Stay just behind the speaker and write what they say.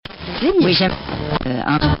Oui, j'aime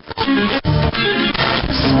un...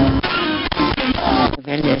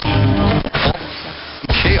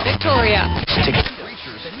 Victoria.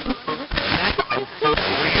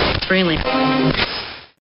 Really.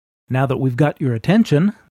 Now that we've got your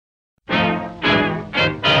attention,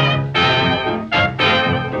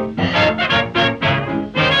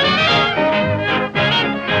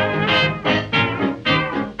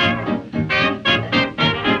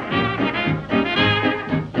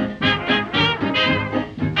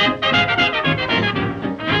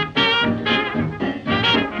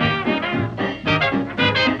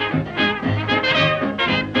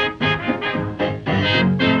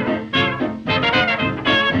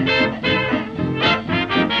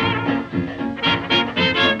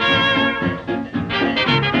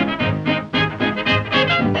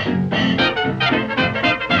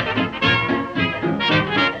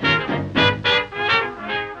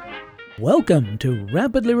 welcome to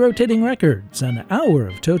Rapidly Rotating Records, an hour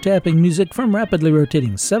of toe-tapping music from rapidly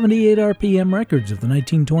rotating 78 RPM records of the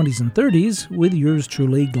 1920s and 30s with yours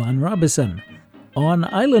truly, Glenn Robison. On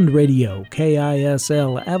Island Radio,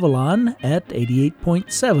 KISL Avalon at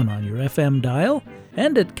 88.7 on your FM dial,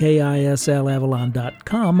 and at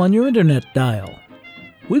KISLAvalon.com on your internet dial.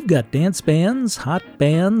 We've got dance bands, hot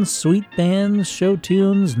bands, sweet bands, show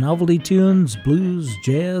tunes, novelty tunes, blues,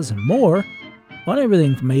 jazz, and more, on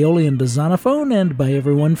everything from Aeolian to Zonophone and by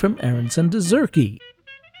everyone from Aronson to Zerke.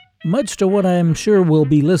 Much to what I'm sure will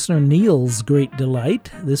be listener Neil's great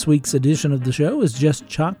delight, this week's edition of the show is just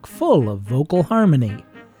chock full of vocal harmony.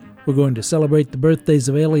 We're going to celebrate the birthdays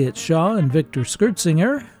of Elliott Shaw and Victor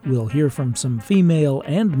Schertzinger, we'll hear from some female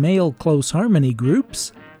and male close harmony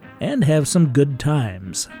groups, and have some good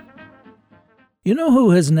times. You know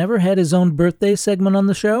who has never had his own birthday segment on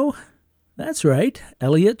the show? That's right,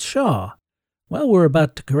 Elliott Shaw. Well, we're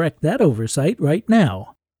about to correct that oversight right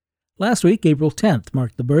now. Last week, April 10th,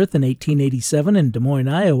 marked the birth in 1887 in Des Moines,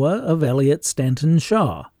 Iowa, of Elliott Stanton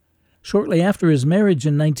Shaw. Shortly after his marriage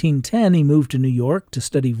in 1910, he moved to New York to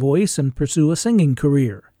study voice and pursue a singing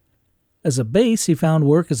career. As a bass, he found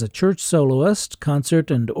work as a church soloist, concert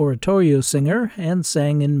and oratorio singer, and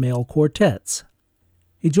sang in male quartets.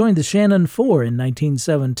 He joined the Shannon Four in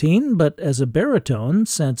 1917, but as a baritone,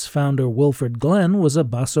 since founder Wilfred Glenn was a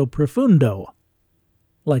basso profundo.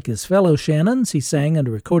 Like his fellow Shannons, he sang and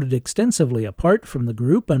recorded extensively apart from the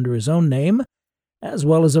group under his own name, as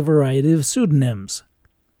well as a variety of pseudonyms.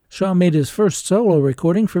 Shaw made his first solo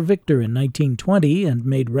recording for Victor in 1920 and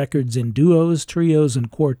made records in duos, trios,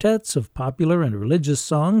 and quartets of popular and religious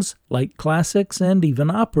songs, light classics, and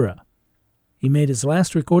even opera. He made his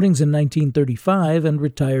last recordings in 1935 and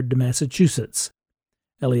retired to Massachusetts.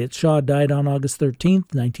 Elliott Shaw died on August 13,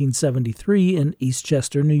 1973 in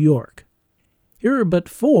Eastchester, New York. Here are but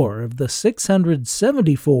 4 of the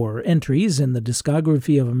 674 entries in the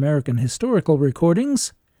Discography of American Historical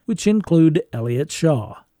Recordings, which include Elliott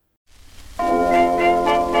Shaw.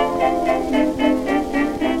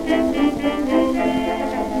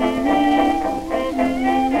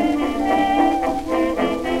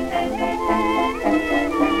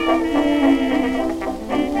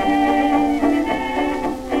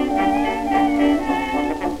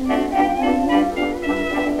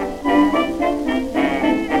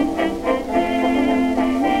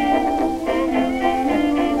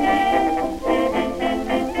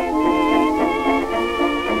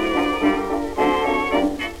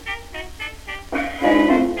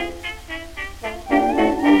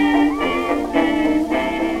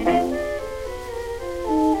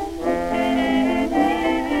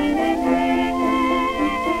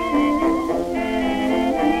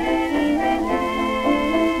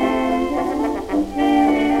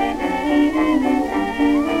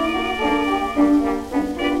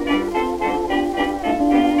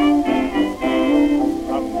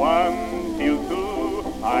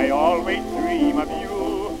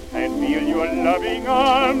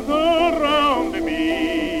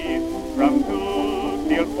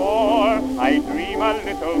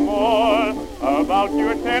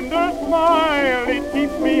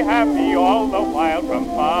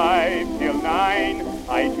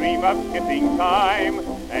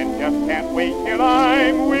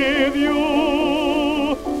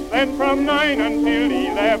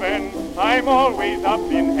 I'm always up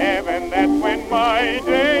in heaven, that's when my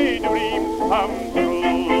daydreams come true.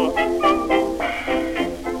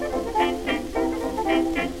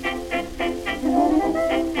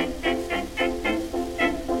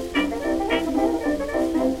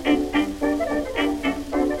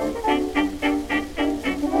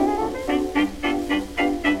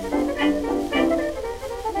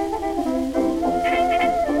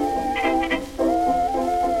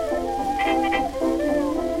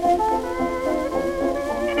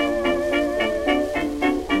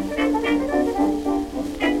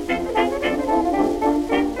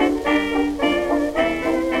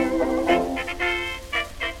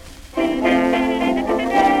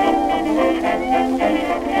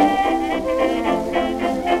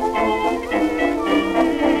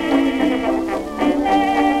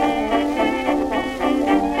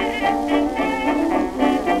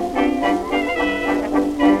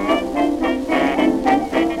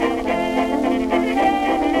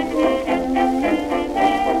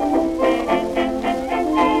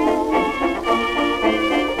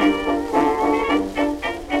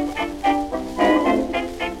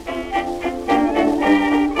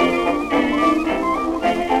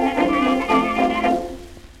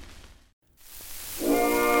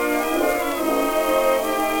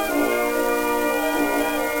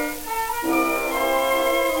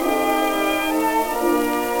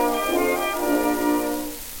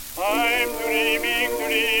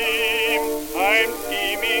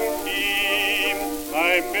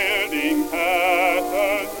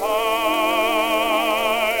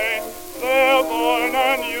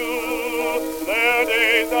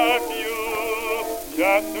 days of you,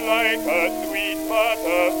 just like a sweet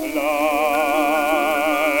butterfly.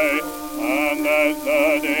 And as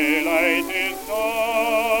the daylight is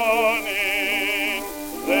dawning,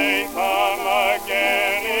 they come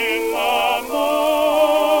again in the morning.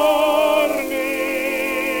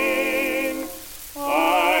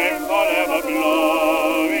 I'm forever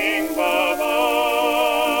blowing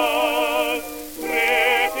bubbles,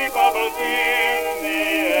 pretty bubbles in the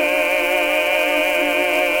air.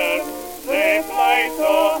 They fly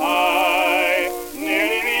so high,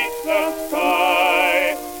 nearly reach the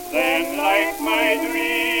sky. Then, like my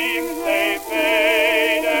dreams, they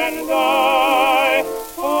fade and die.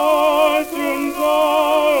 Fortune's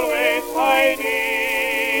always hiding.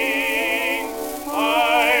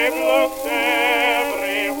 I've looked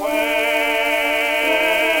everywhere.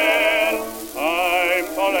 I'm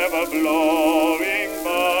forever blowing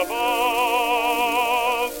bubbles,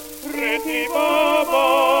 pretty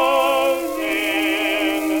bubbles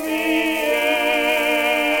in the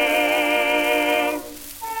air.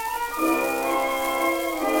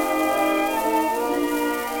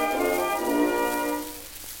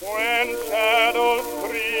 When shadows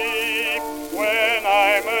creep, when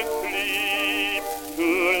I'm asleep, to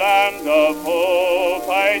land of hope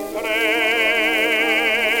I stray.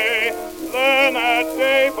 Then at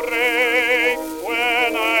daybreak,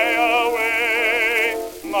 when I awake,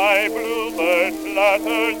 my bluebird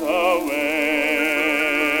flutters away.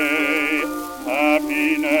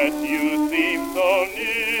 Happiness, you seem so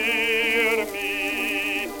near me.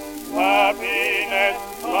 Happiness,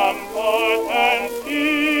 comfort and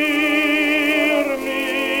cheer me.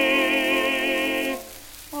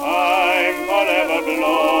 I'm forever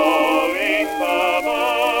blowing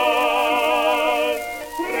bubbles,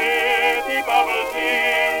 pretty bubbles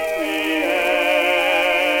in the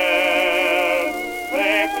air.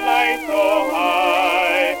 They fly so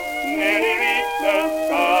high, nearly reach the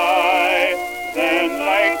sky. Then,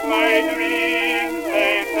 like my dreams,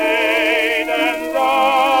 they fade and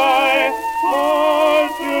die.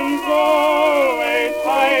 Fortune's always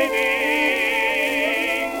hiding.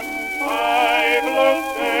 I've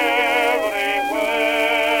looked everywhere.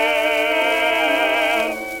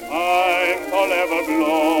 I'm forever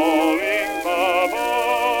blowing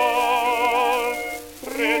bubbles,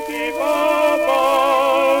 pretty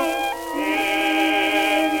bubbles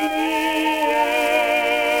in the air.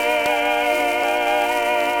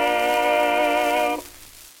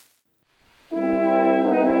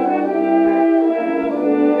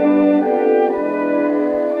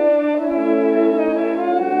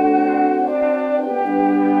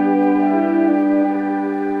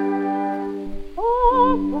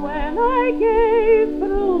 Oft when I gaze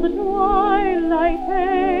through the twilight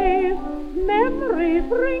haze, memories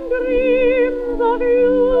bring dreams of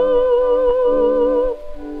you.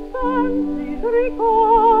 Fancies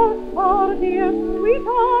recall our dear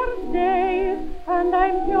sweetheart days, and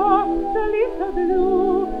I'm just a little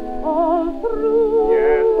blue all through.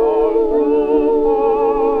 Yes, all through,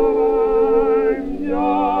 I'm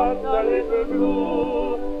just a little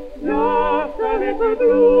blue, just a little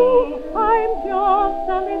blue. I'm just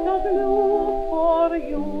a little blue for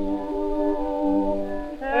you.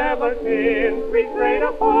 Ever since we strayed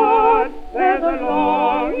apart, there's a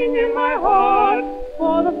longing in my heart,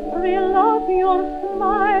 For the thrill of your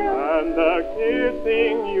smile, and the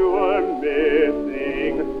kissing you are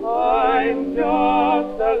missing. I'm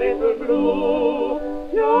just a little blue,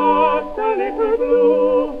 just a little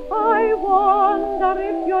blue. I wonder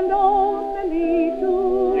if you're lonely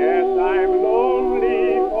too. Yes, I'm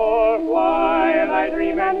lonely for a while. I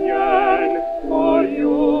dream and yearn for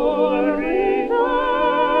your return.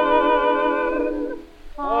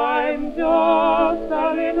 I'm just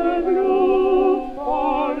a little blue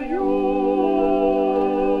for you.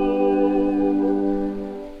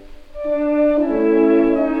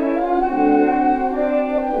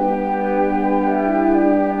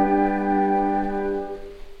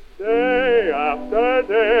 Day after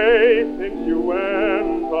day since you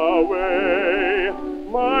went away,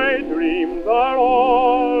 my dreams are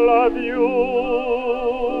all of you.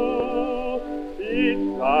 Each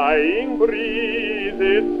sighing breeze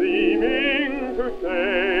is seeming to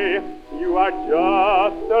say, you are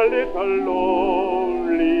just a little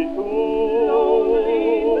lonely too.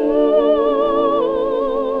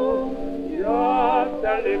 Just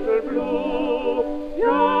a little blue,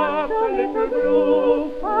 just a little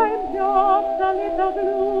blue. I'm just a little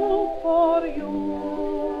blue for you.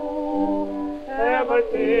 Ever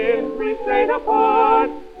since we stayed apart,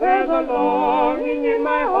 there's a longing in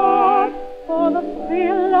my heart, For the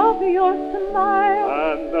thrill of your smile,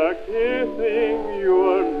 and the kissing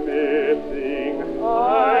you're missing.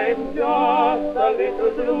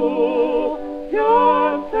 little blue,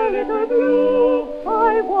 just a little blue.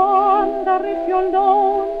 I wonder if you're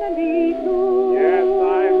lonely too. Yes,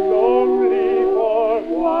 I'm lonely for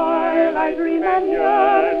while I dream and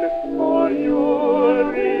yearn for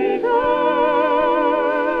your return.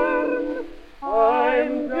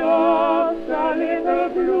 I'm just a little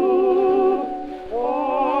blue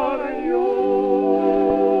for you.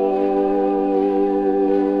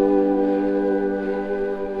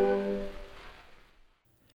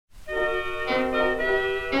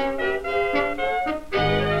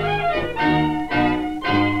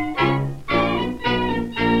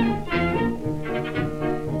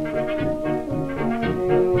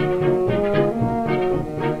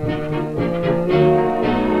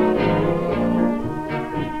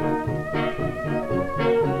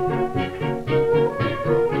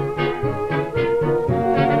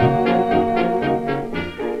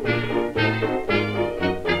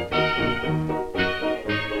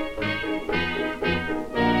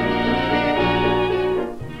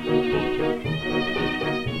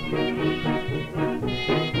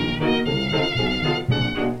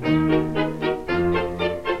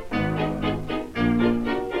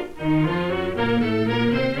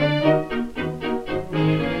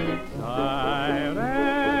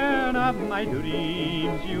 My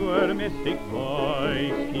dreams, your mystic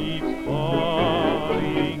voice keeps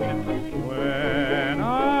calling. When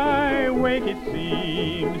I wake, it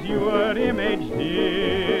seems your image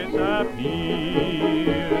disappears.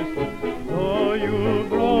 Though you've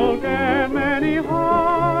broken many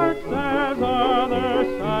hearts as other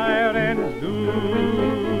sirens do,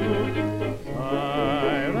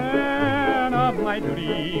 siren of my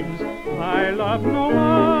dreams, I love no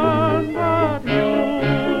one but you.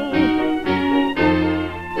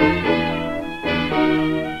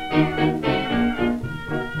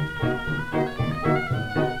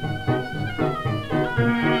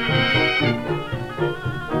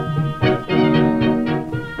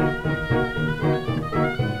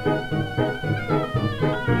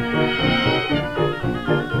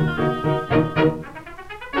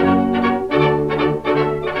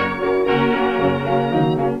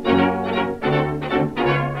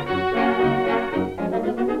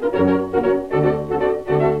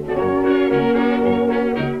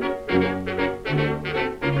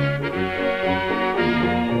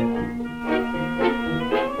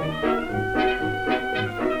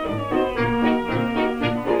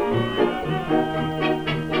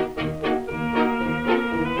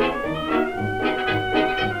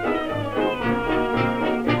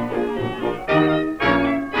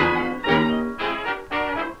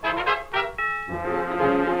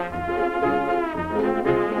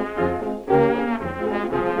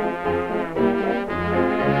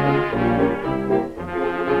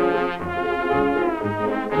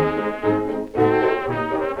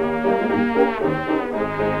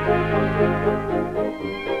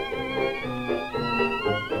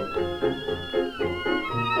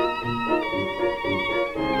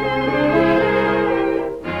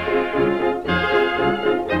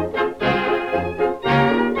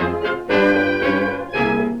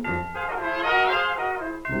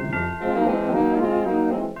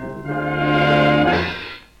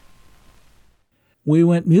 We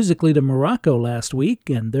went musically to Morocco last week,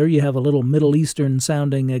 and there you have a little Middle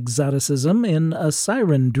Eastern-sounding exoticism in A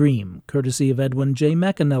Siren Dream, courtesy of Edwin J.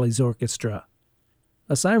 McAnally's orchestra.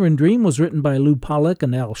 A Siren Dream was written by Lou Pollack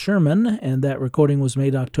and Al Sherman, and that recording was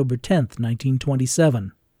made October 10th,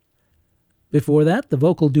 1927. Before that, the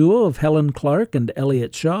vocal duo of Helen Clark and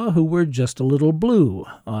Elliott Shaw, who were Just a Little Blue,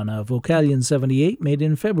 on a Vocalion 78 made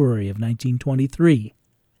in February of 1923.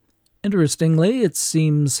 Interestingly, it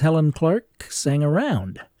seems Helen Clark sang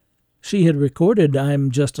around. She had recorded I'm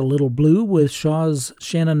Just a Little Blue with Shaw's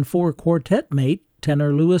Shannon 4 quartet mate,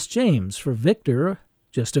 tenor Louis James, for Victor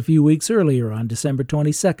just a few weeks earlier on December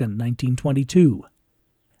 22, 1922.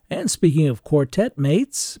 And speaking of quartet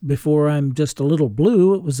mates, before I'm Just a Little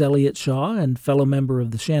Blue, it was Elliott Shaw and fellow member of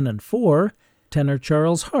the Shannon 4, tenor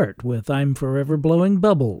Charles Hart, with I'm Forever Blowing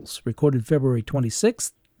Bubbles, recorded February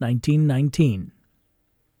 26, 1919.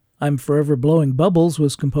 I'm Forever Blowing Bubbles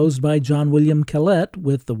was composed by John William Kellett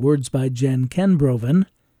with the words by Jan Kenbroven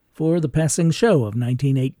for The Passing Show of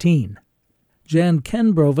 1918. Jan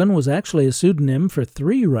Kenbroven was actually a pseudonym for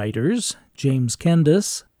three writers, James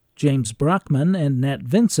Kendis, James Brockman, and Nat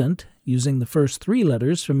Vincent, using the first three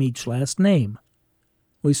letters from each last name.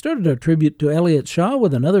 We started our tribute to Elliott Shaw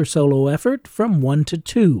with another solo effort, From 1 to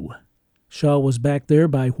 2. Shaw was backed there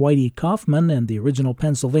by Whitey Kaufman and the original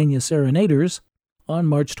Pennsylvania Serenaders, on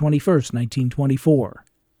March 21, 1924.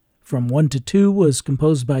 From 1 to 2 was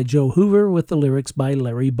composed by Joe Hoover with the lyrics by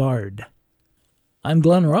Larry Bard. I'm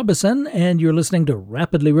Glenn Robison, and you're listening to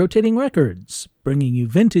Rapidly Rotating Records, bringing you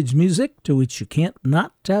vintage music to which you can't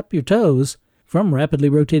not tap your toes from rapidly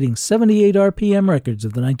rotating 78 RPM records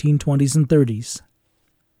of the 1920s and 30s.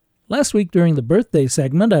 Last week during the birthday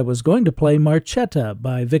segment, I was going to play Marchetta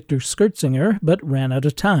by Victor Scherzinger, but ran out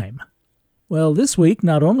of time. Well, this week,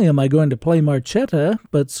 not only am I going to play Marchetta,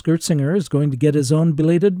 but Scherzinger is going to get his own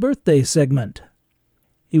belated birthday segment.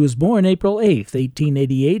 He was born April 8,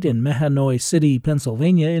 1888 in Mahanoy City,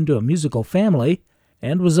 Pennsylvania, into a musical family,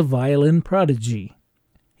 and was a violin prodigy.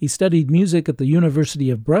 He studied music at the University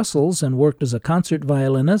of Brussels and worked as a concert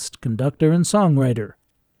violinist, conductor, and songwriter.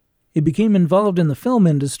 He became involved in the film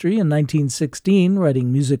industry in 1916, writing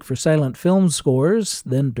music for silent film scores,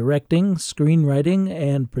 then directing, screenwriting,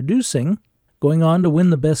 and producing, going on to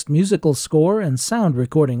win the Best Musical Score and Sound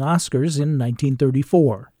Recording Oscars in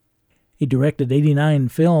 1934. He directed 89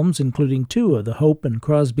 films, including 2 of the Hope and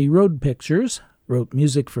Crosby Road pictures, wrote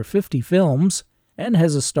music for 50 films, and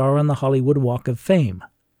has a star on the Hollywood Walk of Fame.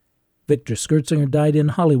 Victor Scherzinger died in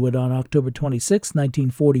Hollywood on October 26,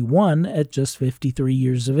 1941, at just 53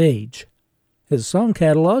 years of age. His song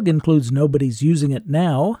catalog includes Nobody's Using It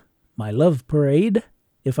Now, My Love Parade,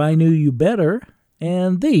 If I Knew You Better,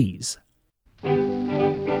 and these.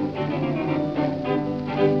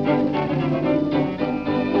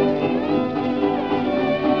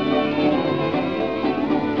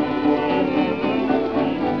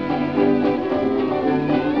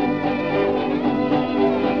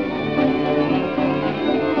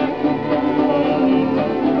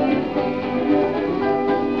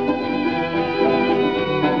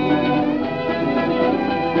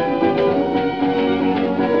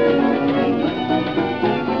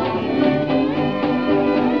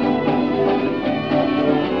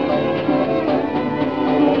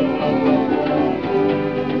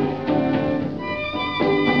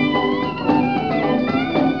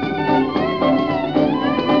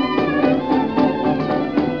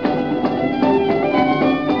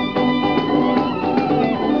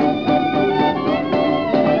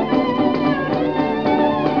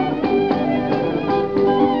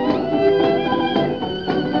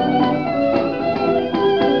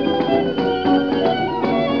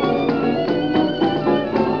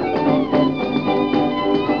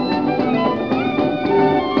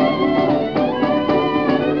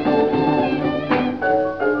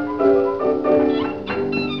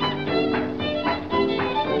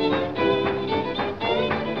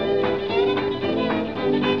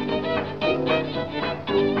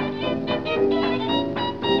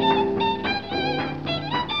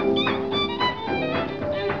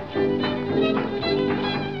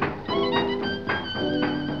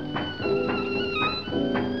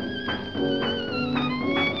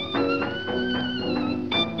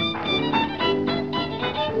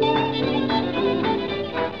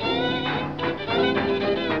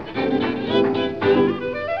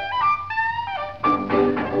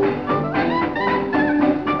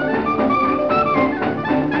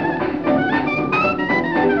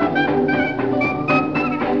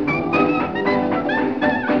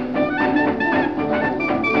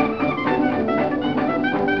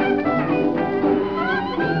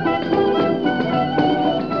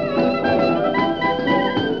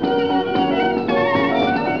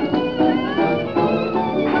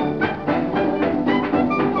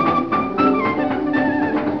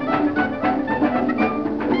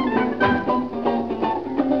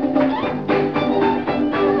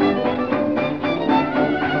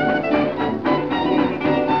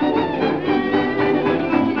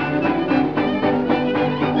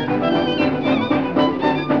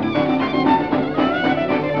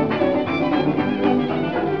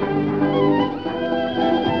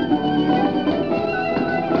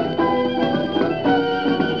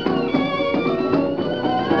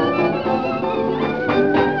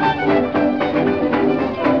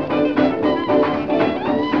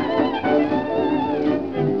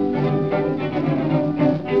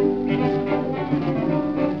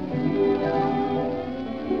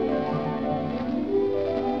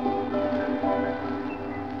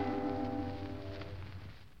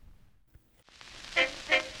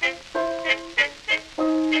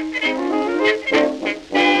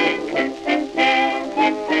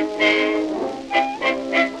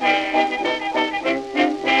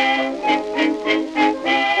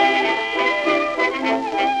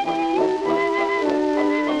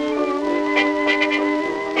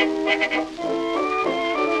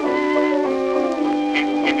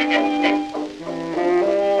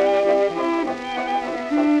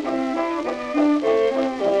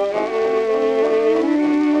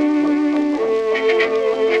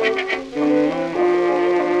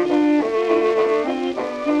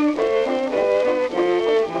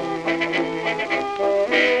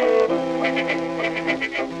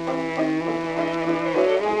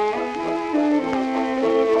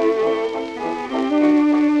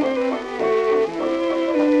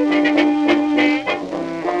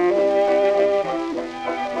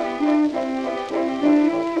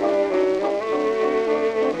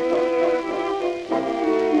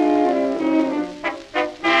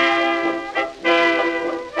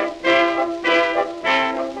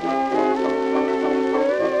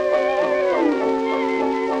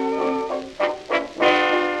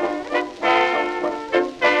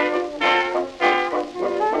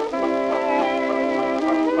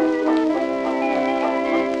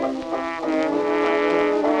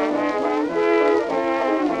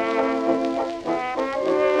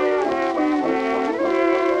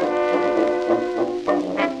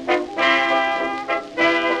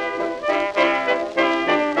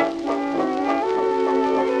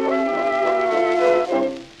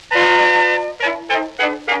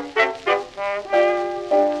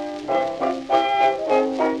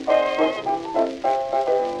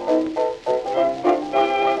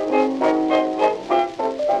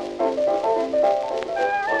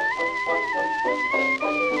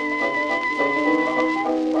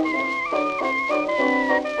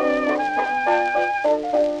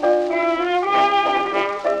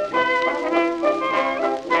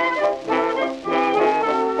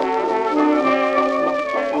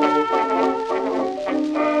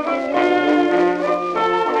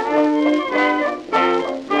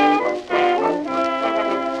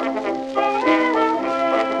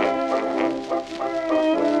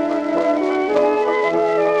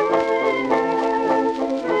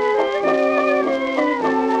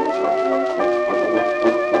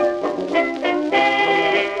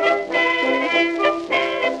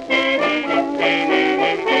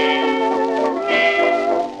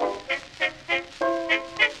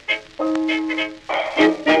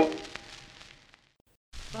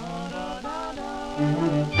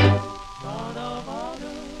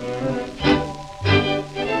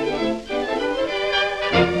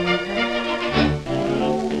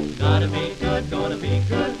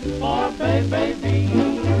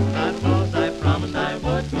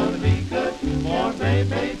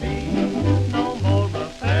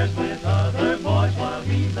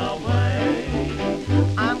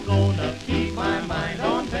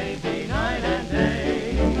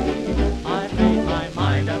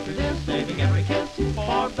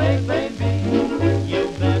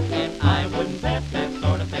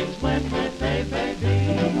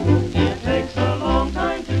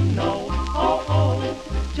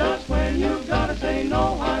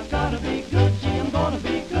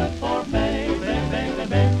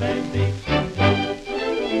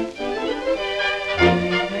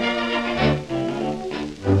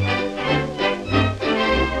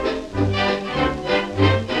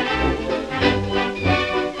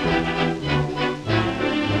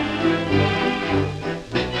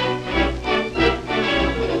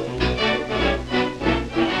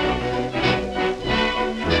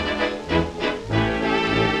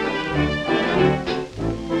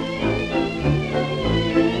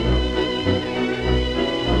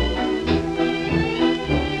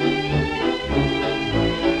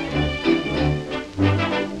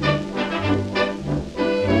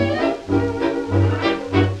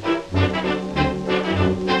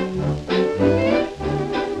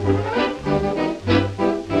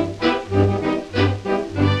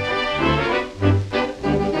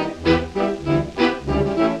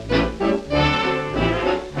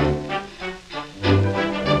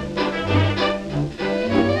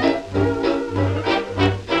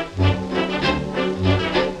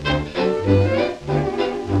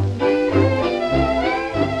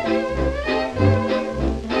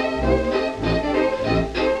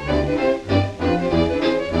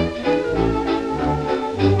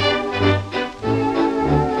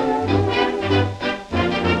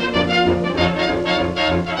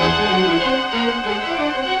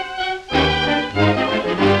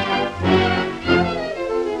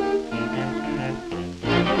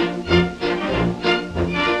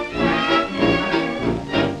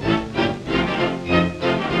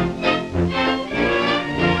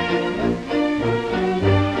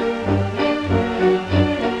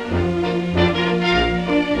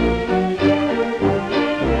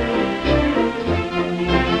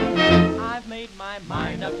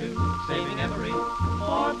 to saving Emory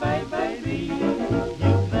for baby.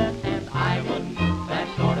 You bet, and I wouldn't do that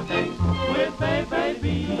sort of thing with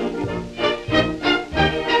baby.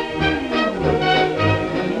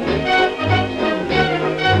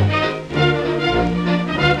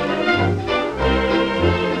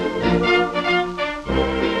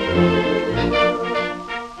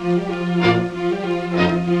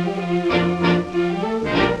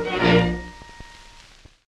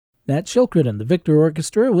 Nat Shilkret and the Victor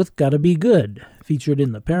Orchestra with Gotta Be Good, featured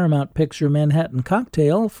in the Paramount picture Manhattan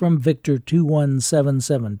Cocktail from Victor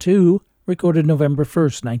 21772, recorded November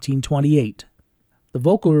 1st, 1928. The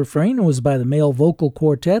vocal refrain was by the male vocal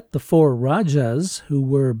quartet, the Four Rajas, who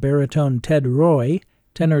were baritone Ted Roy,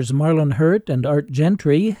 tenors Marlon Hurt and Art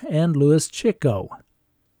Gentry, and Louis Chico.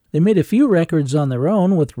 They made a few records on their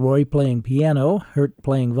own, with Roy playing piano, Hurt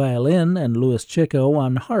playing violin, and Louis Chico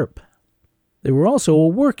on harp. They were also a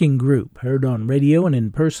working group, heard on radio and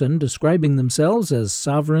in person, describing themselves as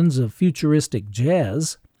sovereigns of futuristic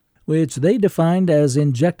jazz, which they defined as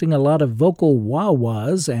injecting a lot of vocal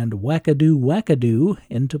wah-wahs and wackadoo-wackadoo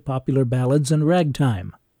into popular ballads and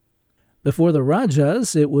ragtime. Before the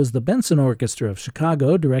Rajas, it was the Benson Orchestra of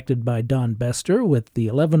Chicago, directed by Don Bester, with the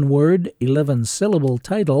 11-word, 11-syllable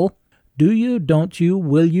title, Do You, Don't You,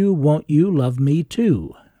 Will You, Won't You Love Me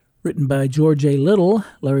Too? Written by George A. Little,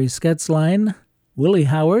 Larry Sketzline, Willie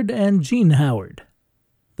Howard, and Gene Howard.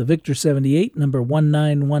 The Victor 78, number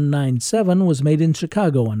 19197, was made in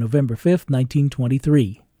Chicago on November 5,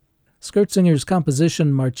 1923. Schertzinger's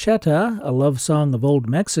composition Marchetta, a love song of Old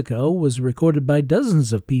Mexico, was recorded by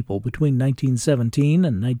dozens of people between 1917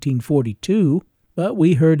 and 1942, but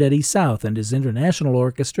we heard Eddie South and his international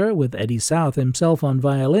orchestra with Eddie South himself on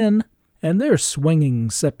violin, and their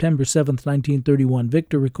swinging September 7, 1931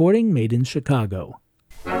 Victor recording made in Chicago.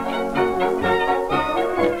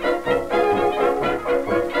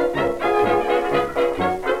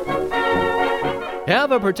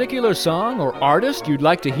 Have a particular song or artist you'd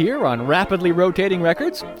like to hear on Rapidly Rotating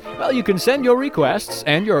Records? Well, you can send your requests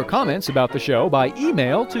and your comments about the show by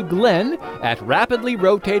email to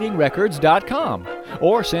glenn@rapidlyrotatingrecords.com,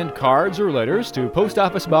 or send cards or letters to Post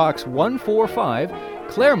Office Box 145,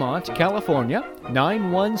 Claremont, California,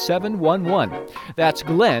 91711. That's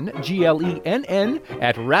Glenn, Glenn,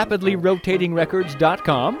 at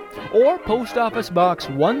rapidlyrotatingrecords.com, or Post Office Box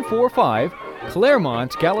 145,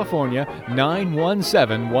 Claremont, California,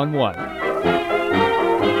 91711.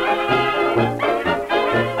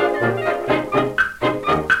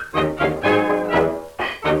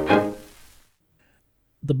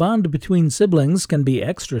 The bond between siblings can be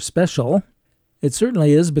extra special. It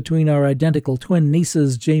certainly is between our identical twin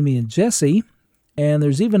nieces, Jamie and Jessie, and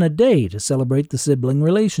there's even a day to celebrate the sibling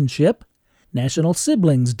relationship, National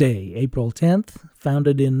Siblings Day, April 10th,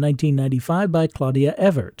 founded in 1995 by Claudia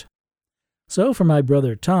Evert. So for my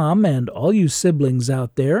brother Tom and all you siblings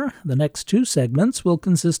out there, the next two segments will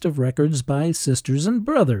consist of records by sisters and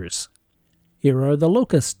brothers. Here are the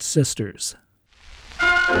Locust Sisters.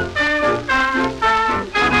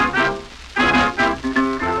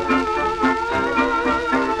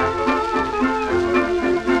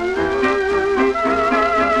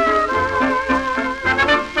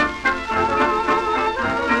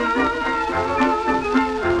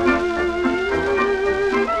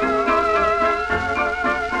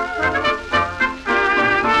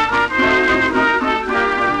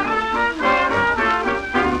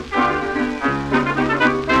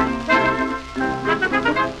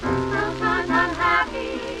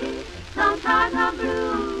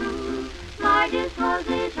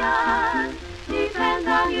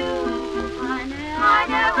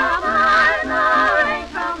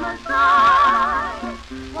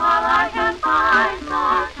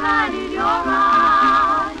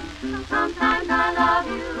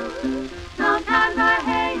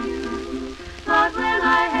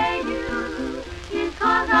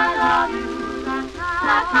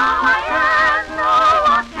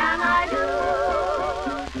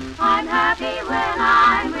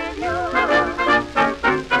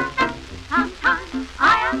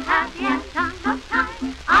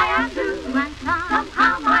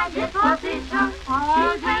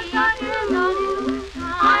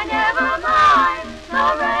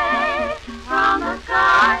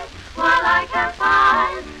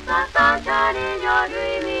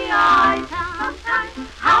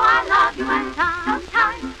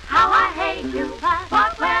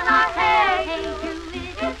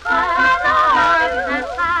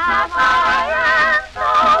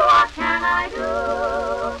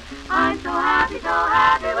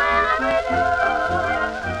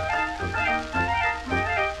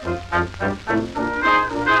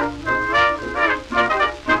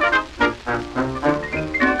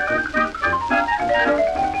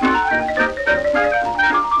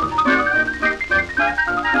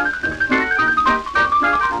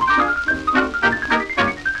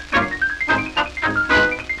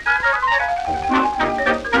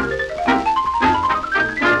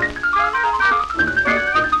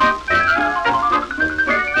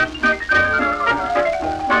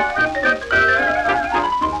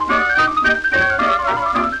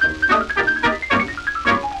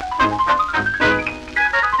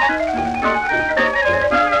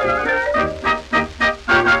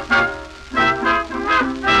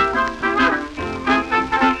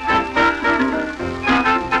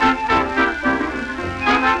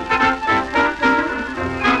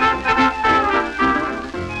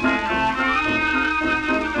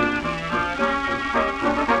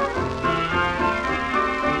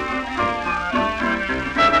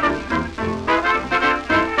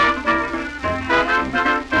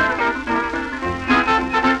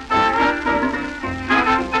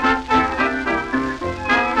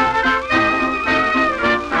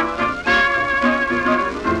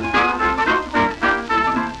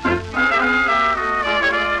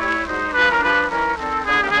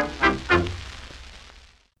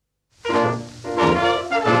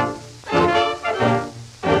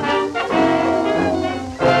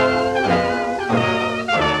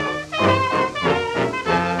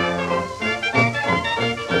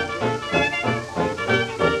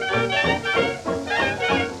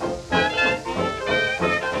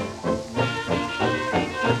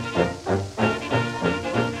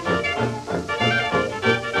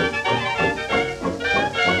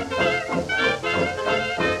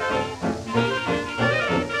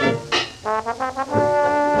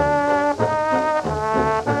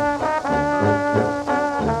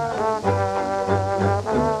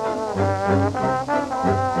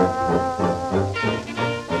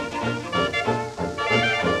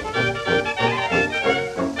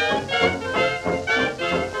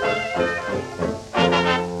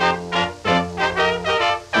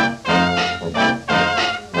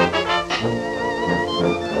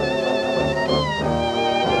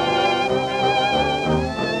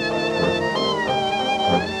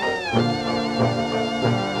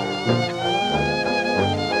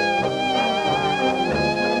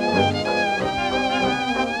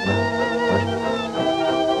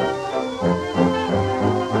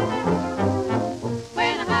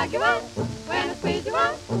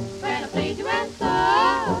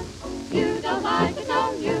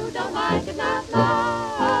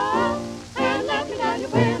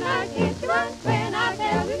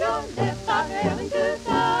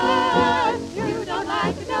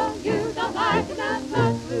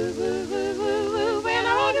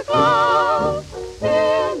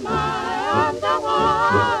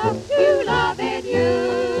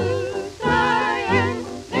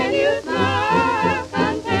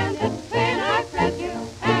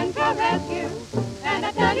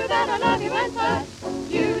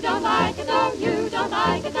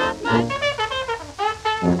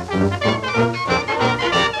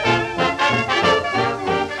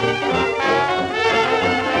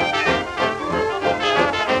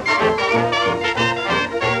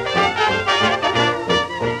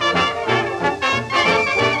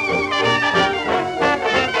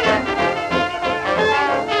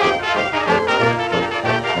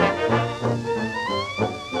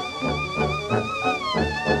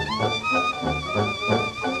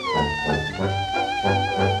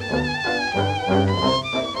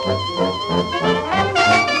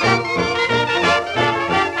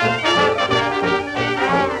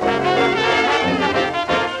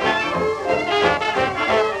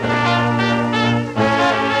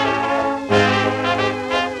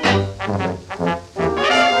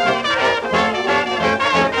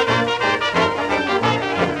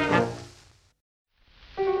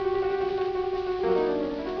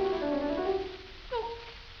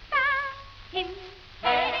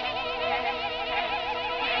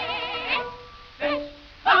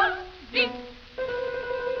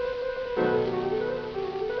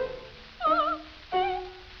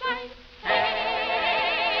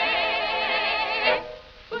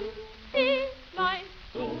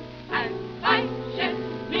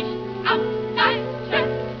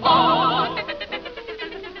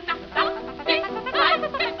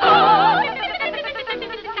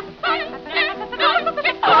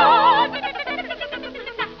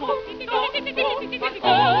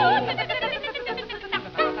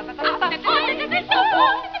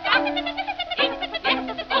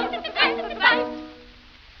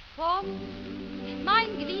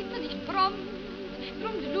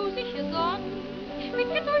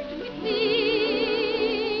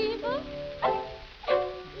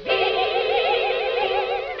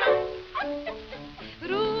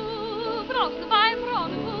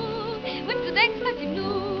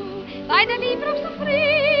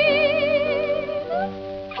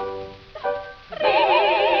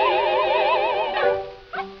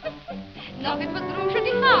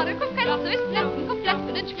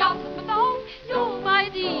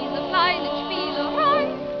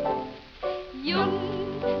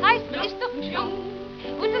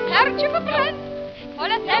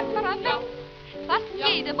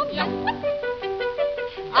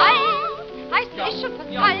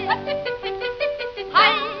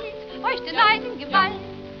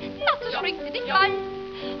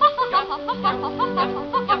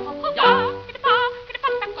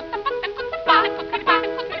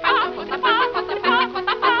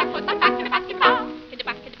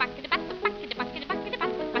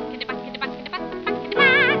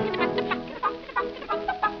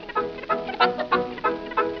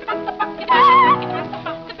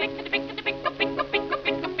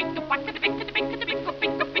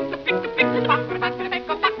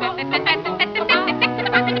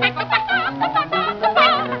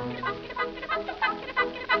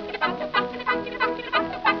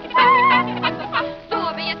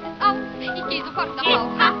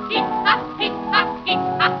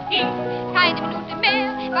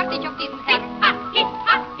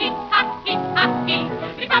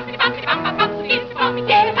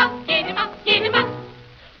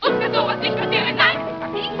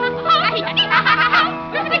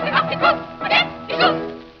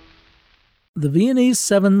 The Viennese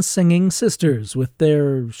Seven Singing Sisters with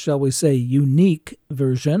their, shall we say, unique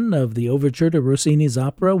version of the overture to Rossini's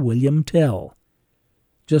opera William Tell.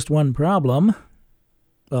 Just one problem.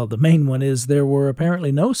 Well, the main one is there were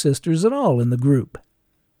apparently no sisters at all in the group.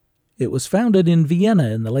 It was founded in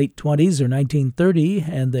Vienna in the late 20s or 1930,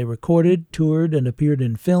 and they recorded, toured, and appeared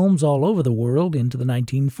in films all over the world into the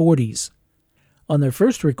 1940s. On their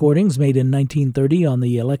first recordings, made in 1930 on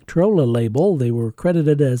the Electrola label, they were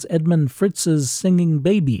credited as Edmund Fritz's Singing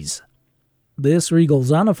Babies. This Regal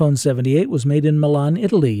Zonophone 78 was made in Milan,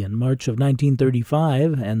 Italy in March of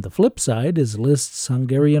 1935, and the flip side is Liszt's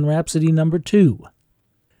Hungarian Rhapsody No. 2.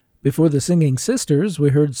 Before the Singing Sisters, we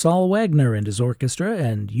heard Saul Wagner and his orchestra,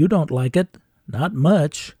 and You Don't Like It, Not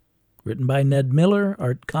Much, written by Ned Miller,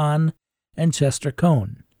 Art Kahn, and Chester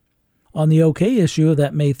Cohn. On the OK issue of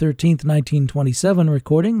that May 13, 1927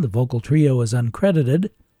 recording, the vocal trio is uncredited,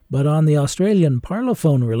 but on the Australian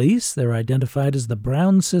Parlophone release, they're identified as the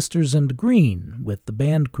Brown Sisters and Green, with the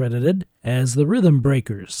band credited as the Rhythm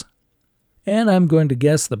Breakers. And I'm going to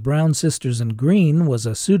guess the Brown Sisters and Green was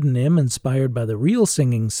a pseudonym inspired by the real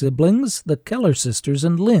singing siblings, the Keller Sisters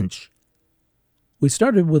and Lynch. We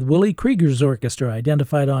started with Willie Krieger's orchestra,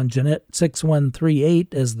 identified on Jeanette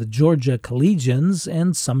 6138 as the Georgia Collegians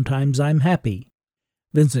and Sometimes I'm Happy.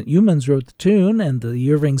 Vincent Youmans wrote the tune, and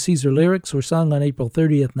the Irving Caesar lyrics were sung on April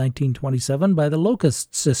 30th, 1927 by the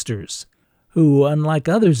Locust Sisters, who, unlike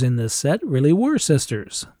others in this set, really were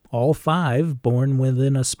sisters, all 5 born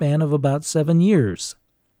within a span of about 7 years.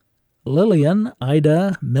 Lillian,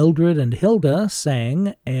 Ida, Mildred, and Hilda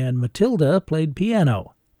sang, and Matilda played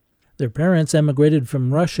piano. Their parents emigrated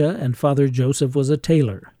from Russia, and Father Joseph was a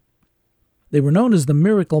tailor. They were known as the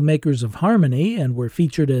Miracle Makers of Harmony and were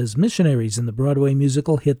featured as missionaries in the Broadway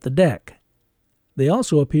musical Hit the Deck. They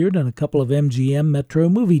also appeared in a couple of MGM Metro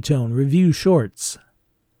Movietone review shorts.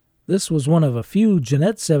 This was one of a few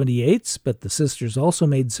Jeanette 78s, but the sisters also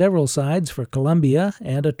made several sides for Columbia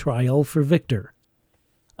and a trial for Victor.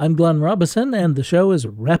 I'm Glenn Robison, and the show is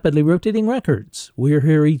Rapidly Rotating Records. We're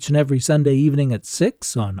here each and every Sunday evening at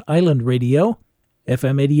 6 on Island Radio,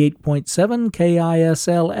 FM 88.7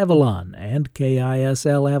 KISL Avalon, and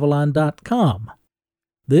KISLAvalon.com.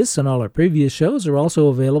 This and all our previous shows are also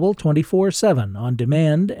available 24/7 on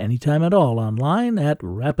demand anytime at all online at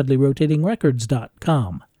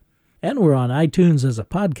rapidlyrotatingrecords.com. And we're on iTunes as a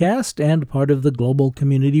podcast and part of the Global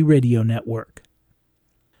Community Radio Network.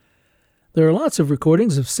 There are lots of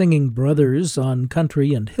recordings of singing brothers on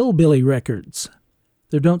country and hillbilly records.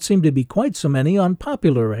 There don't seem to be quite so many on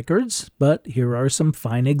popular records, but here are some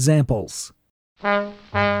fine examples.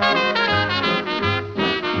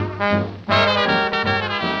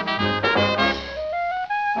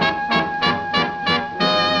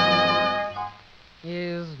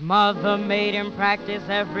 His mother made him practice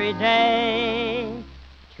every day.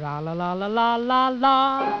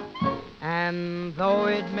 Tra-la-la-la-la-la-la. And though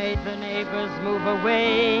it made the neighbors move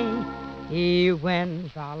away, he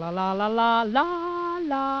went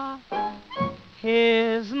tra-la-la-la-la-la-la.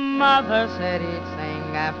 His mother said he'd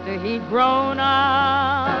sing after he'd grown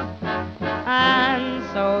up, and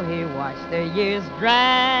so he watched the years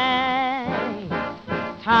drag.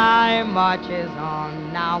 Time marches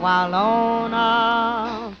on, now I'll own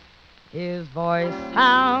up. His voice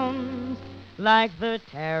sounds like the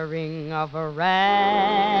tearing of a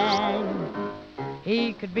rag.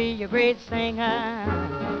 He could be a great singer,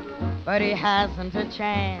 but he hasn't a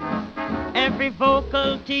chance. Every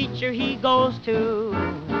vocal teacher he goes to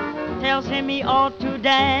tells him he ought to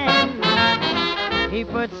dance. He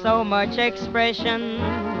puts so much expression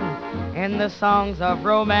in the songs of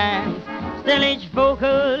romance. Still each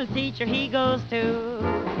vocal teacher he goes to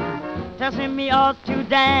tells him he ought to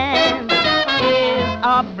dance. His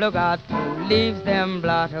obligato leaves them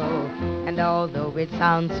blotto, and although it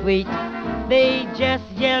sounds sweet, they just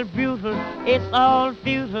yell brutal. It's all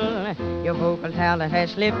futile. Your vocal talent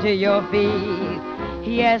has slipped to your feet.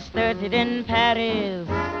 He has studied in Paris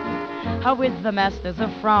with the masters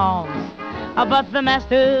of France, but the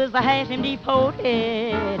masters had him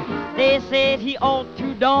deported. They said he ought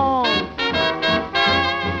to dance.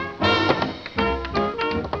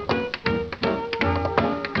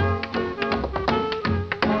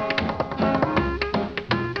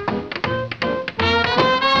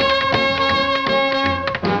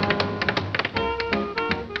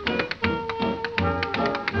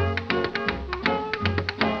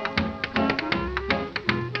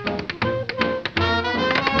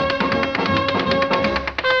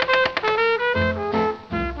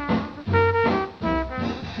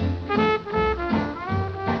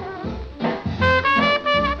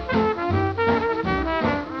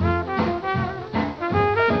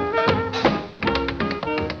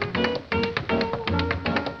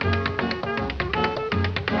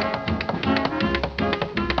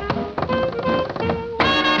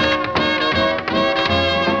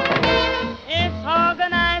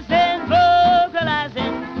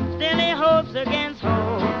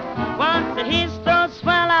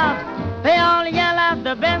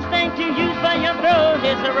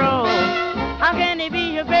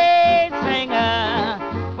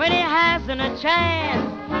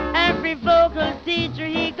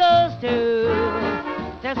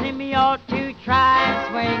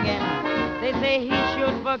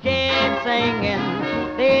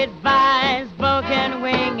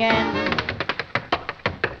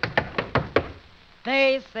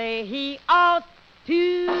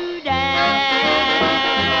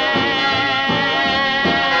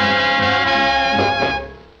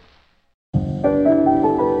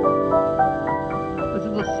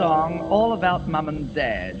 Mum and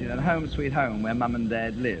Dad, Home Sweet Home, where Mum and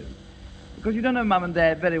Dad live. Because you don't know Mum and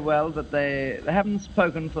Dad very well, that they haven't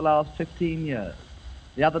spoken for the last 15 years.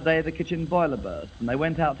 The other day the kitchen boiler burst and they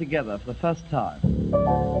went out together for the first time.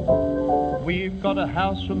 We've got a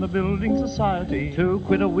house from the Building Society.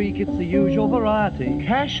 £2 a week, it's the usual variety.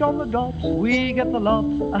 Cash on the dot, we get the lot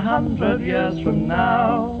 100 years from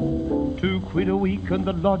now. £2 a week and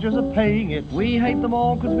the lodgers are paying it. We hate them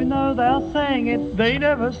all because we know they're saying it. They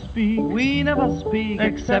never speak, we never speak,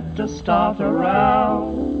 except to start a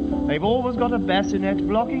row. They've always got a bassinet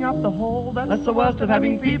blocking up the hall. That's the worst of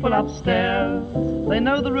having people upstairs. They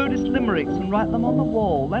know the rudest limericks and write them on the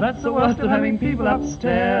wall. That's the worst of having people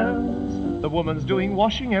upstairs. The woman's doing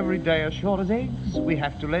washing every day as short as eggs. We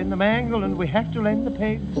have to lend them angle and we have to lend the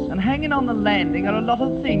pegs. And hanging on the landing are a lot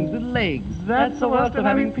of things with legs. That's the worst of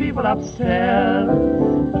having people upstairs.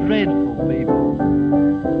 Dreadful people.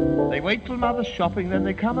 They wait till mother's shopping, then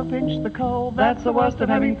they come and pinch the coal. That's the worst of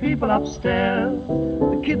having people upstairs.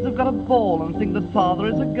 The kids have got a ball and think that father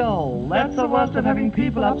is a goal. That's the worst of having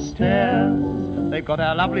people upstairs. They've got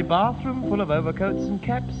our lovely bathroom full of overcoats and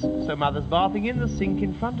caps, so mother's bathing in the sink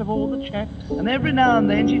in front of all the chaps. And every now and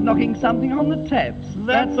then she's knocking something on the taps.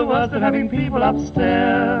 That's the worst of having people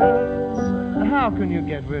upstairs. How can you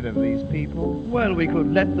get rid of these people? Well, we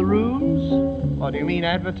could let the rooms. What do you mean,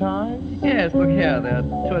 advertise? Yes, look here, there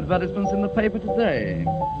are 2 advertisements in the paper today.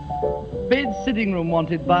 Bed sitting room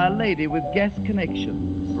wanted by a lady with gas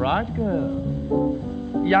connections. Right, girl.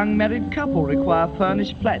 Young married couple require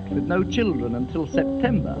furnished flat with no children until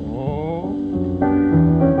September. Oh.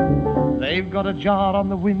 They've got a jar on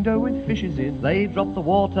the window with fishes in. They drop the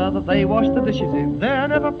water that they wash the dishes in. They're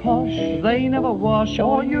never posh. They never wash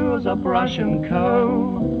or use a brush and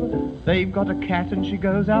comb. They've got a cat and she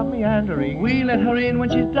goes out meandering. We let her in when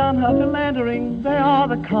she's done her philandering. They are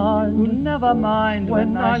the kind who never mind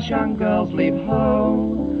when nice young girls leave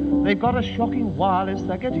home. They've got a shocking wireless,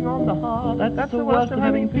 they're getting on the heart. That's the worst of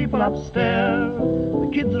having people upstairs.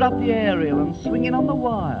 The kids are up the aerial and swinging on the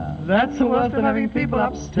wire. That's the worst of having people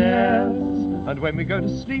upstairs. And when we go to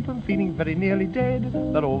sleep and feeling very nearly dead,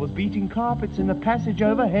 they're always beating carpets in the passage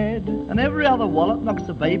overhead. And every other wallop knocks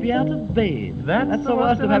the baby out of bed. That's the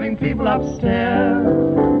worst of having people upstairs.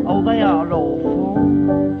 Oh, they are awful.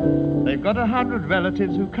 They've got 100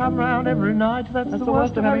 relatives who come round every night. That's the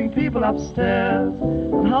worst of having people upstairs.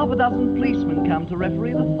 And half a dozen policemen come to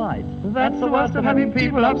referee the fight. That's the worst of having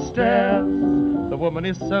people upstairs. The woman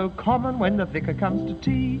is so common when the vicar comes to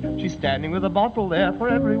tea. She's standing with a bottle there for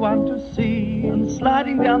everyone to see. And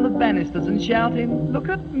sliding down the banisters and shouting, look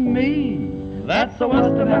at me. That's the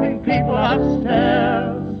worst of having people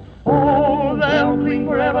upstairs. Oh, they'll cling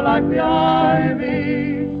forever like the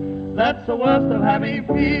ivy. That's the worst of having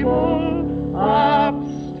people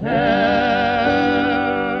upstairs.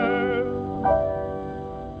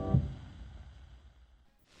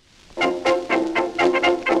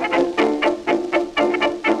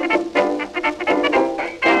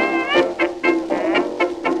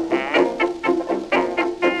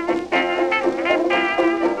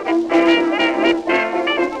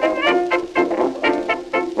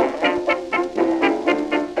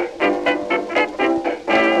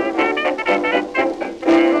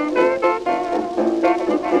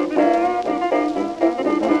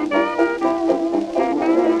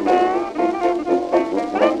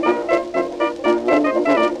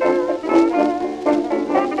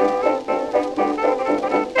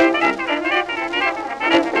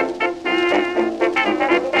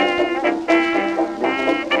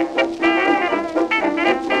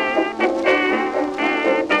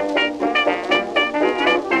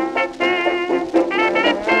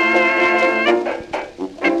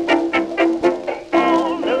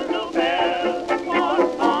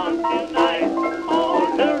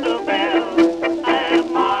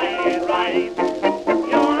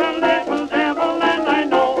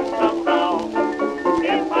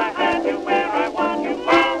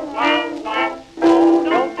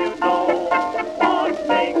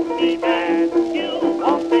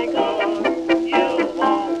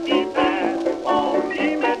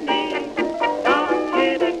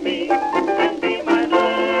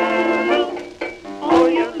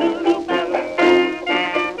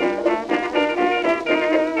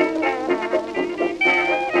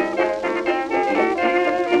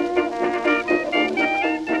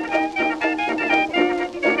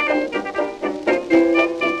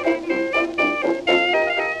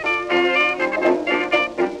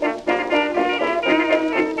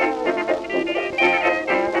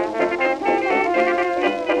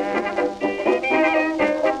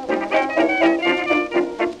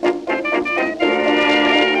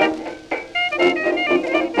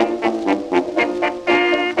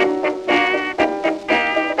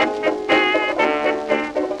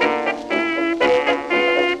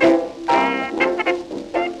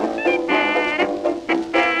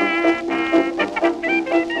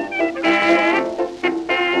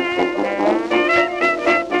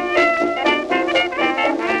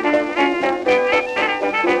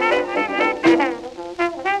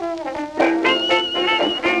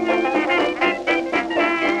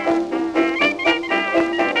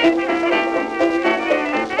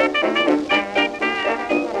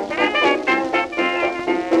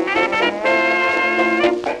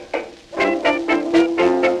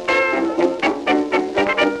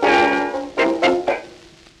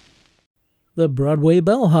 The Broadway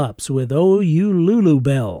Bellhops with Oh You Lulu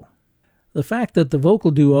Bell. The fact that the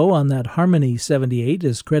vocal duo on that Harmony 78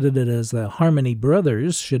 is credited as the Harmony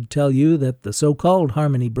Brothers should tell you that the so-called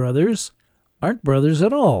Harmony Brothers aren't brothers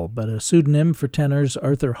at all, but a pseudonym for tenors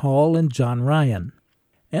Arthur Hall and John Ryan.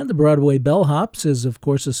 And the Broadway Bellhops is, of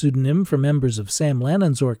course, a pseudonym for members of Sam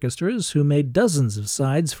Lannon's orchestras who made dozens of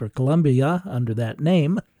sides for Columbia under that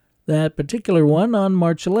name, that particular one on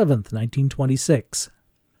March 11th, 1926.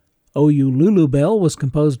 Oh You Lulu Bell was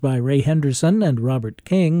composed by Ray Henderson and Robert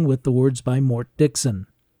King with the words by Mort Dixon.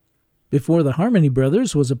 Before the Harmony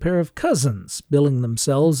Brothers was a pair of cousins, billing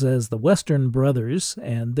themselves as the Western Brothers,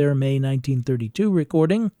 and their May 1932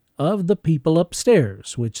 recording of The People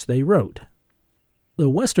Upstairs, which they wrote. The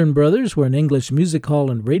Western Brothers were an English music hall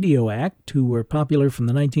and radio act who were popular from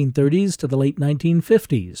the 1930s to the late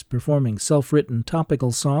 1950s, performing self-written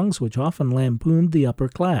topical songs which often lampooned the upper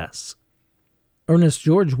class. Ernest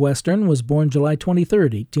George Western was born July 23,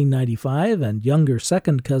 1895, and younger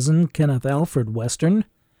second cousin Kenneth Alfred Western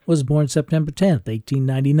was born September 10,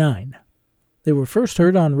 1899. They were first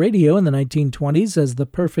heard on radio in the 1920s as the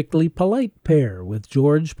Perfectly Polite Pair, with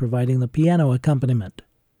George providing the piano accompaniment.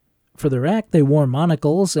 For their act, they wore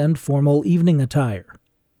monocles and formal evening attire.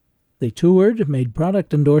 They toured, made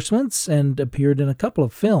product endorsements, and appeared in a couple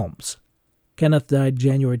of films. Kenneth died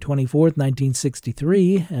January 24,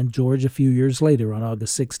 1963, and George a few years later on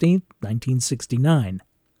August 16, 1969.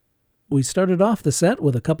 We started off the set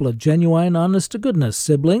with a couple of genuine, honest-to-goodness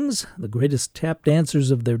siblings, the greatest tap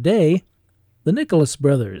dancers of their day, the Nicholas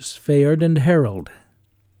Brothers, Fayard and Harold.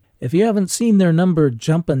 If you haven't seen their number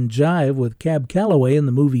Jumpin' Jive with Cab Calloway in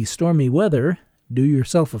the movie Stormy Weather, do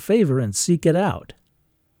yourself a favor and seek it out.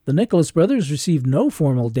 The Nicholas Brothers received no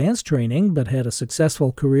formal dance training, but had a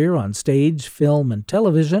successful career on stage, film, and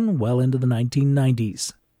television well into the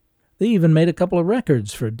 1990s. They even made a couple of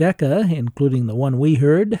records for Decca, including the one we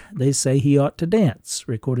heard, They Say He Ought to Dance,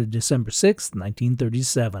 recorded December 6,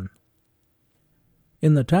 1937.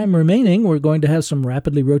 In the time remaining, we're going to have some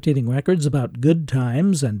rapidly rotating records about good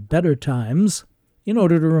times and better times, in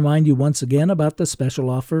order to remind you once again about the special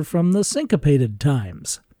offer from the Syncopated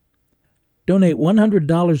Times. Donate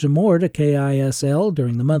 $100 or more to KISL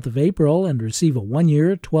during the month of April and receive a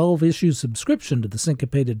 1-year, 12-issue subscription to the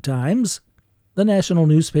Syncopated Times, the national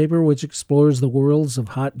newspaper which explores the worlds of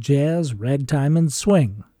hot jazz, ragtime, and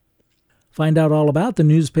swing. Find out all about the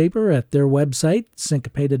newspaper at their website,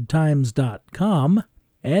 syncopatedtimes.com,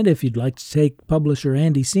 and if you'd like to take publisher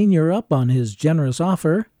Andy Sr. up on his generous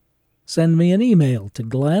offer, send me an email to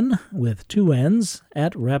Glenn, with 2 N's,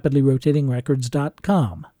 at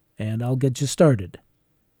rapidlyrotatingrecords.com. And I'll get you started.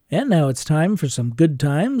 And now it's time for some good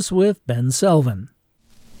times with Ben Selvin.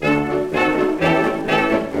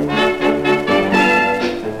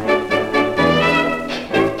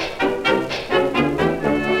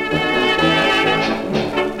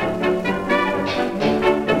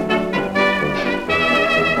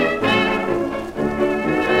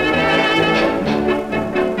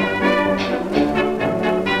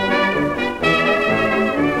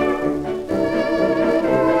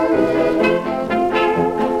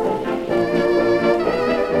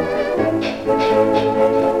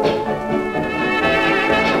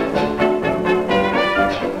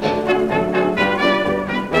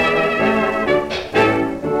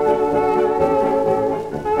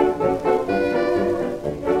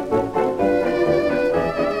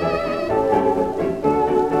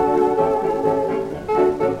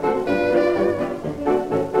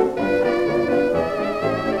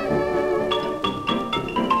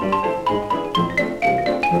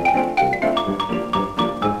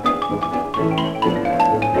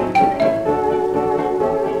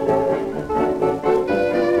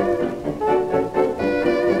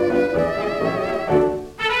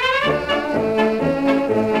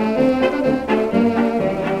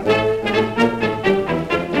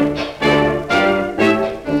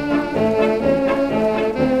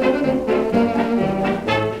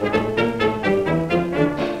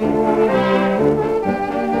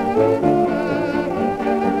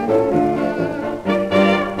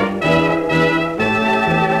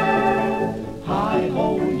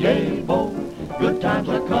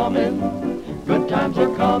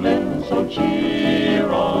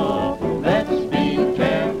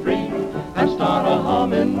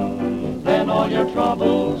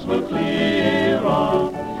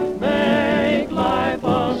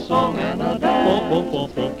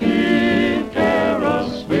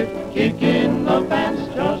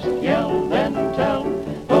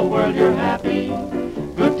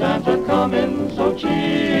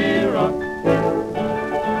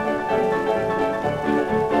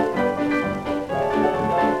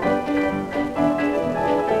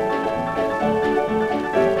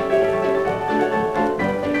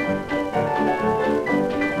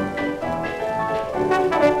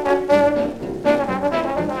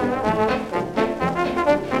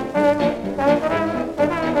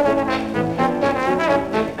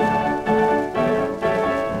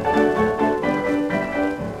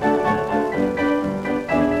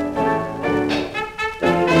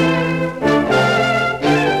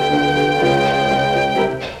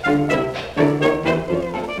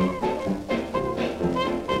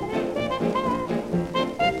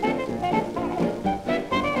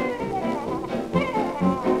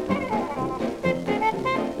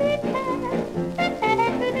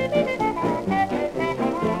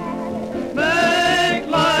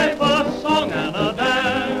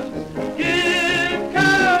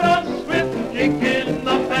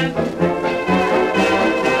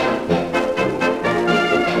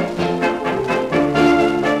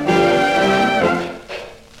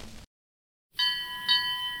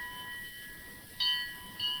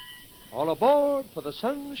 the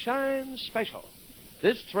Sunshine Special.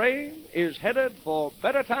 This train is headed for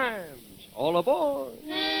better times. All aboard.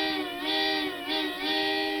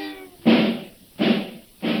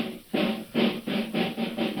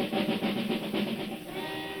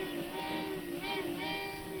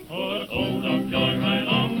 For a cold of joy right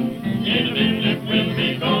on, in a minute we'll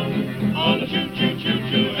be gone, on the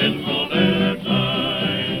choo-choo-choo-choo and for better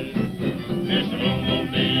times. Mr. Moon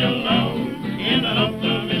won't be allowed in that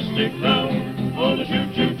optimistic crowd, on the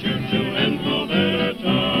choo-choo-choo-choo and for better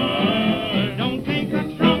times. Don't take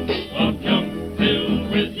a trunk of junk filled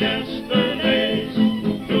with yesterdays.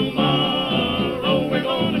 Tomorrow we're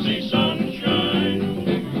gonna see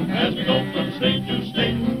sunshine. As we go from state to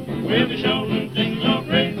state, we'll be shouting things are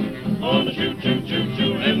great. On the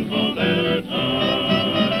choo-choo-choo-choo and for better times.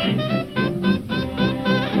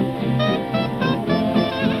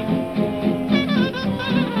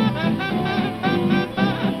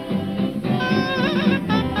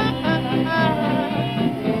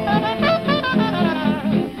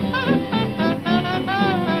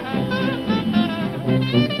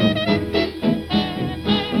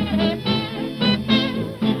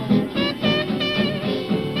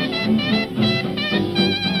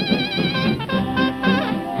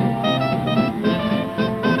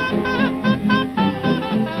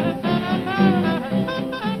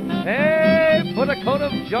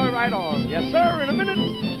 Joy right on. Yes, sir, in a minute,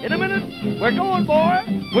 we're going, boy.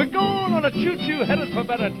 We're going on a choo-choo headed for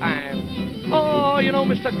better times. Oh, you know,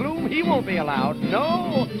 Mr. Gloom, he won't be allowed,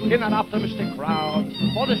 no, in that optimistic crowd.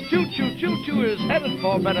 For this choo-choo is headed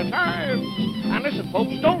for better times. And listen,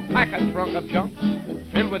 folks, don't pack a trunk of junk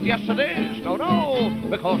filled with yesterdays. No,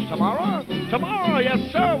 because tomorrow, yes,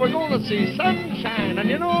 sir, we're going to see sunshine. And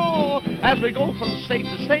you know, as we go from state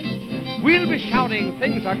to state, we'll be shouting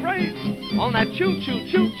things are great on that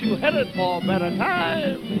choo-choo headed for better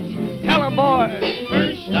times. Tell 'em, boys.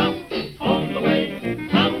 First stop on the way,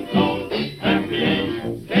 town called Happy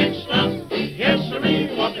Age. Can't stop, yes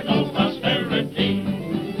sirree, what they call prosperity.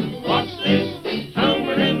 What's this town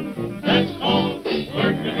we're in? That's called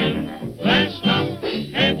working in. Last stop,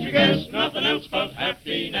 can't you guess, nothing else but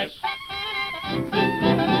happiness.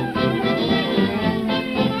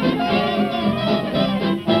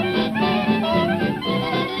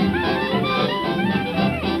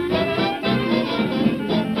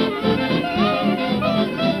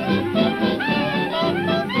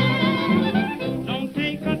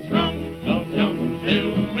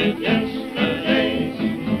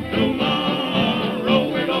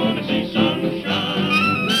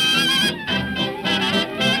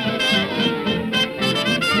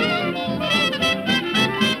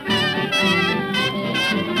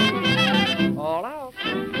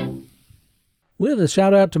 With a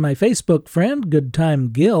shout out to my Facebook friend, Good Time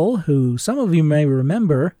Gil, who some of you may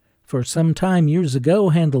remember for some time years ago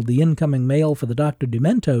handled the incoming mail for the Dr.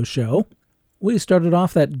 Demento show. We started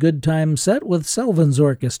off that Good Time set with Selvins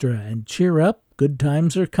Orchestra and Cheer Up, Good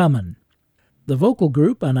Times Are Comin'. The vocal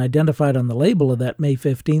group, unidentified on the label of that May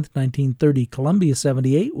 15, 1930 Columbia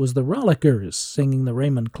 78, was the Rollickers, singing the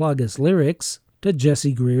Raymond Cloggis lyrics to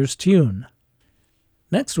Jesse Greer's tune.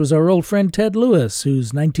 Next was our old friend Ted Lewis,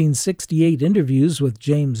 whose 1968 interviews with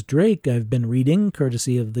James Drake I've been reading,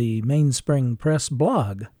 courtesy of the Mainspring Press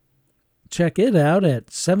blog. Check it out at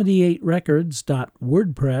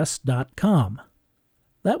 78records.wordpress.com.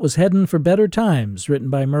 That was Headin' for Better Times, written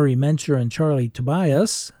by Murray Mencher and Charlie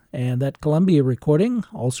Tobias, and that Columbia recording,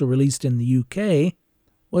 also released in the UK,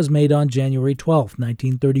 was made on January 12,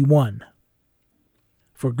 1931.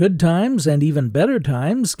 For Good Times and Even Better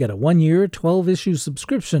Times, get a 1-year, 12-issue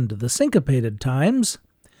subscription to the Syncopated Times.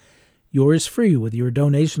 Yours free with your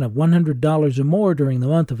donation of $100 or more during the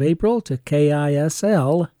month of April to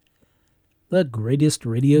KISL, the greatest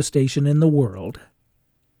radio station in the world.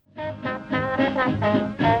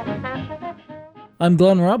 I'm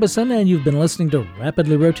Glenn Robison, and you've been listening to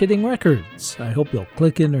Rapidly Rotating Records. I hope you'll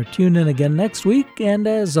click in or tune in again next week, and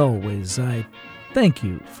as always, I thank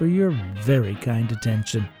you for your very kind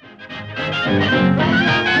attention.